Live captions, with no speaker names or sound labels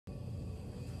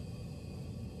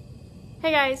Hey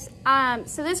guys,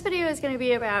 so this video is going to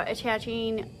be about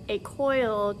attaching a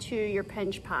coil to your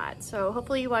pinch pot. So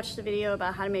hopefully you watched the video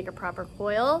about how to make a proper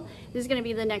coil. This is going to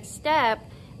be the next step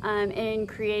in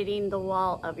creating the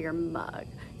wall of your mug.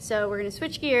 So we're going to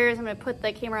switch gears. I'm going to put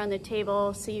the camera on the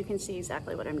table so you can see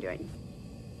exactly what I'm doing.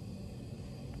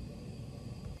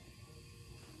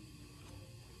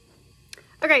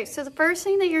 Okay, so the first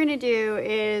thing that you're going to do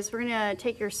is we're going to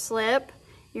take your slip's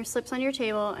on your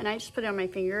table, and I just put it on my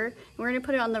finger, and we're going to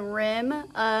put it on the rim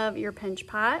of your pinch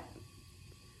pot.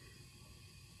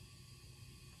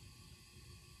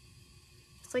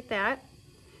 Just like that.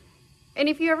 And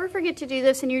if you ever forget to do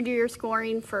this and you do your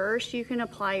scoring first, you can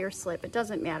apply your slip. It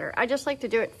doesn't matter. I just like to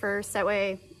do it first. That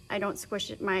way I don't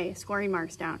squish my scoring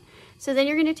marks down. So then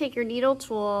you're going to take your needle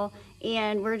tool,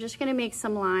 and we're just going to make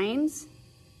some lines.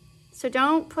 So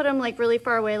don't put them like really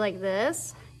far away like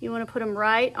this. You want to put them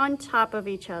right on top of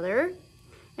each other.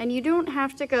 And you don't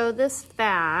have to go this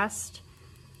fast.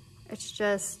 It's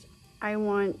just, I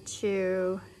want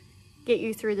to get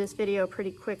you through this video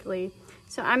pretty quickly.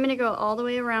 So I'm going to go all the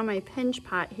way around my pinch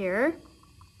pot here.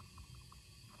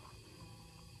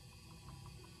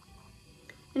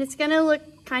 And it's going to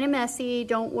look kind of messy.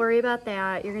 Don't worry about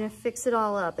that. You're going to fix it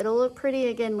all up. It'll look pretty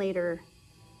again later.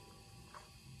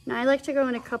 Now I like to go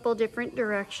in a couple different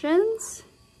directions.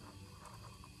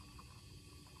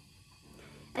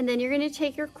 And then you're going to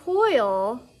take your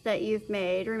coil that you've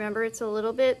made. Remember, it's a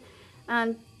little bit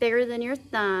bigger than your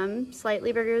thumb,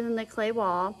 slightly bigger than the clay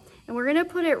wall. And we're going to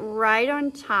put it right on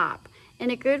top.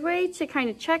 And a good way to kind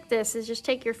of check this is just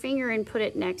take your finger and put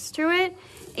it next to it.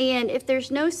 And if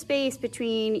there's no space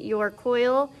between your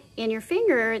coil and your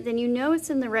finger, then you know it's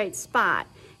in the right spot.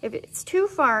 If it's too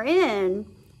far in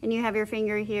and you have your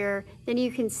finger here, then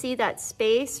you can see that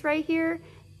space right here.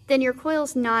 Then your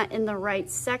coil's not in the right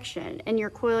section, and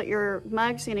your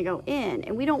mug's gonna go in,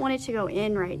 and we don't want it to go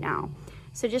in right now.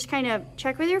 So just kind of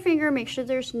check with your finger, make sure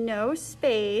there's no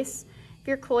space. If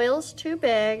your coil's too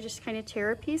big, just kind of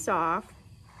tear a piece off,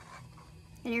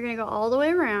 and you're gonna go all the way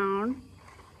around.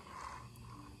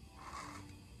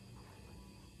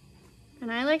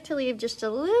 And I like to leave just a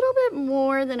little bit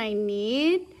more than I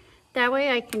need. That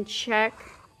way I can check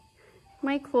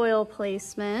my coil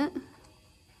placement.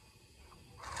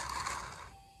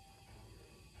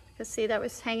 See, that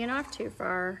was hanging off too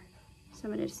far. So I'm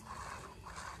gonna just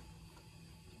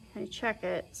kind of check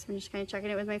it. So I'm just kind of checking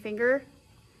it with my finger.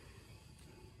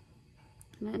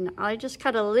 And then I just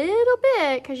cut a little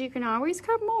bit, because you can always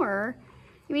cut more.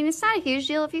 I mean, it's not a huge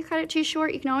deal. If you cut it too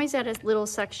short, you can always add a little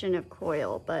section of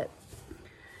coil, but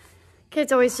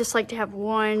kids always just like to have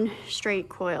one straight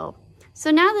coil. So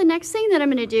now the next thing that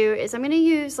I'm gonna do is I'm gonna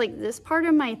use like this part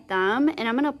of my thumb, and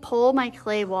I'm gonna pull my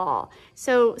clay wall.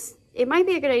 So it might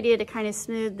be a good idea to kind of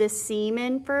smooth this seam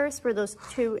in first where those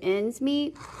two ends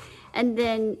meet, and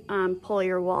then pull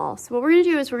your wall. So what we're gonna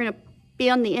do is we're gonna be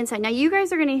on the inside. Now you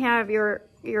guys are gonna have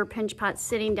your pinch pot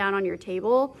sitting down on your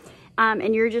table,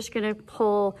 and you're just gonna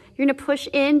pull, you're gonna push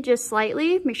in just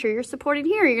slightly, make sure you're supported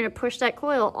here. You're gonna push that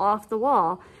coil off the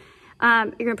wall.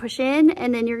 You're gonna push in,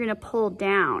 and then you're gonna pull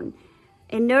down.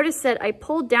 And notice that I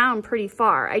pulled down pretty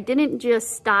far. I didn't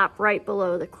just stop right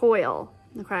below the coil.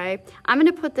 Okay, I'm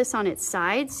gonna put this on its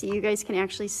side so you guys can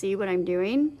actually see what I'm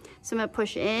doing. So I'm gonna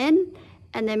push in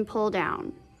and then pull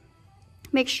down.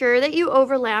 Make sure that you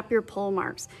overlap your pull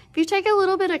marks. If you take a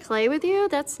little bit of clay with you,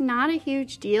 that's not a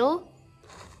huge deal.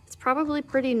 It's probably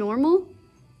pretty normal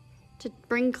to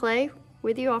bring clay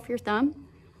with you off your thumb.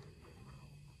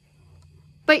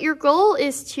 But your goal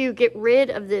is to get rid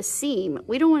of this seam.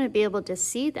 We don't wanna be able to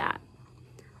see that.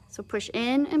 So push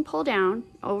in and pull down,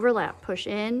 overlap, push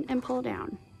in and pull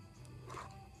down.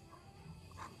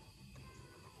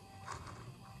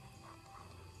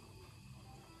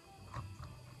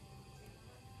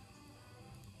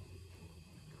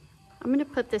 I'm gonna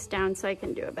put this down so I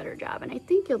can do a better job, and I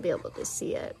think you'll be able to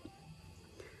see it.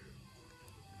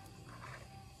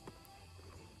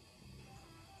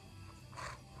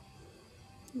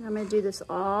 And I'm gonna do this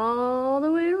all the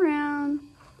way around.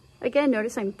 Again,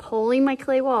 notice I'm pulling my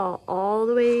clay wall all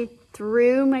the way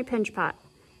through my pinch pot.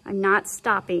 I'm not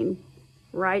stopping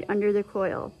right under the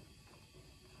coil.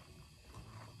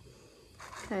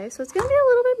 Okay, so it's gonna be a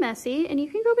little bit messy, and you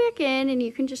can go back in and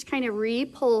you can just kind of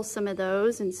re-pull some of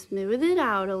those and smooth it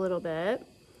out a little bit.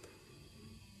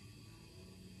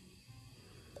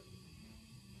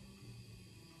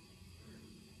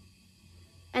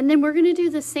 And then we're gonna do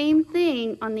the same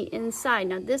thing on the inside.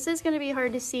 Now this is gonna be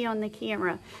hard to see on the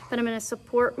camera, but I'm gonna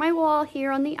support my wall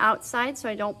here on the outside so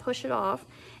I don't push it off.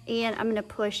 And I'm gonna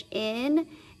push in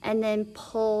and then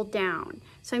pull down.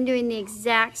 So I'm doing the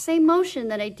exact same motion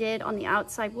that I did on the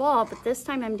outside wall, but this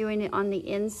time I'm doing it on the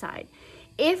inside.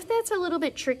 If that's a little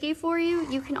bit tricky for you,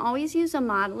 you can always use a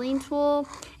modeling tool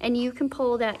and you can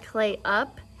pull that clay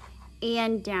up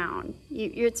and down.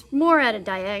 It's more at a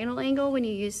diagonal angle when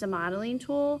you use the modeling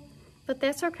tool, but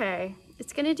that's okay.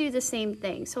 It's gonna do the same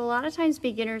thing. So a lot of times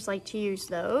beginners like to use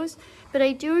those, but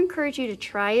I do encourage you to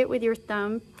try it with your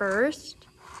thumb first,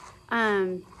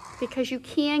 because you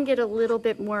can get a little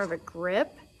bit more of a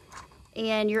grip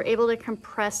and you're able to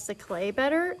compress the clay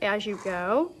better as you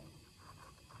go.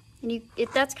 And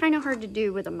that's kind of hard to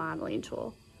do with a modeling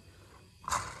tool.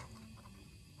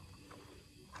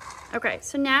 Okay,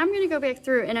 so now I'm gonna go back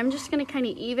through and I'm just gonna kind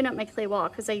of even up my clay wall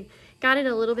because I got it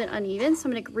a little bit uneven, so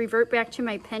I'm gonna revert back to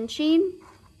my pinching.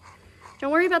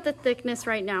 Don't worry about the thickness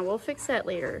right now, we'll fix that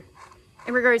later.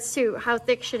 In regards to how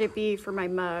thick should it be for my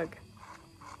mug.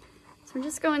 So I'm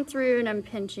just going through and I'm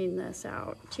pinching this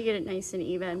out to get it nice and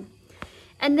even.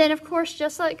 And then of course,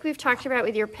 just like we've talked about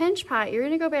with your pinch pot, you're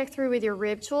gonna go back through with your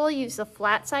rib tool, use the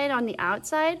flat side on the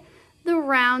outside, the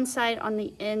round side on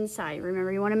the inside.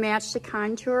 Remember, you wanna match the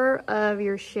contour of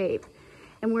your shape.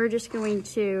 And we're just going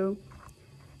to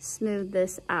smooth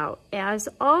this out. As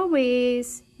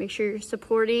always, make sure you're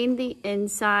supporting the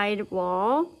inside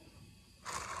wall.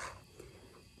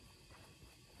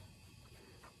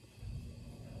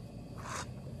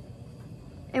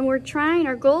 And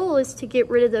our goal is to get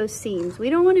rid of those seams. We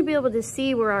don't want to be able to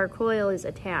see where our coil is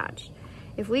attached.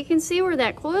 If we can see where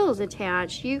that coil is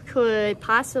attached, you could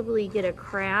possibly get a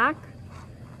crack.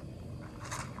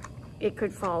 It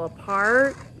could fall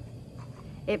apart.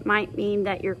 It might mean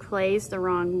that your clay is the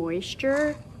wrong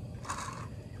moisture.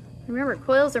 Remember,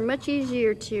 coils are much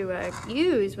easier to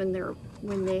use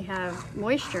when they have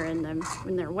moisture in them,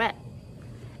 when they're wet.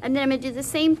 And then I'm gonna do the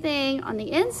same thing on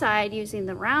the inside using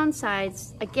the round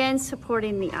sides, again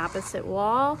supporting the opposite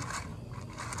wall.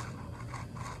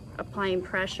 Applying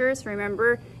pressure, so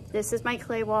remember, this is my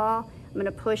clay wall. I'm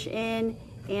gonna push in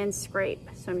and scrape,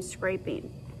 so I'm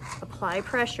scraping. Apply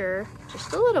pressure,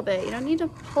 just a little bit, you don't need a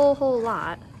whole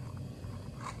lot.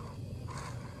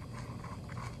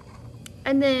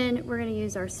 And then we're gonna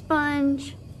use our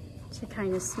sponge to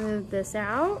kind of smooth this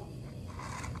out.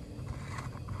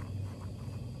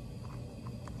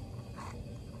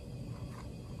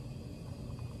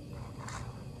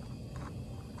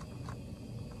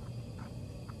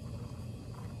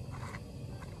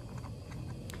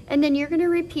 And then you're gonna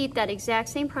repeat that exact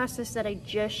same process that I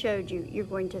just showed you. You're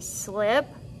going to slip,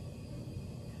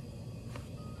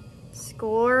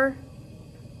 score,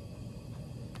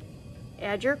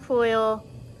 add your coil,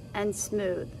 and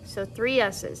smooth. So 3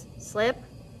 S's, slip,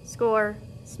 score,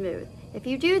 smooth. If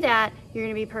you do that, you're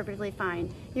gonna be perfectly fine.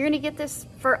 You're gonna get this,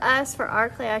 for us, for our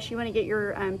class, you wanna get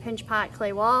your pinch pot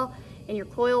clay wall and your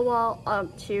coil wall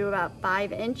up to about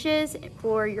 5 inches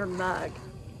for your mug.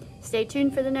 Stay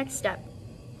tuned for the next step.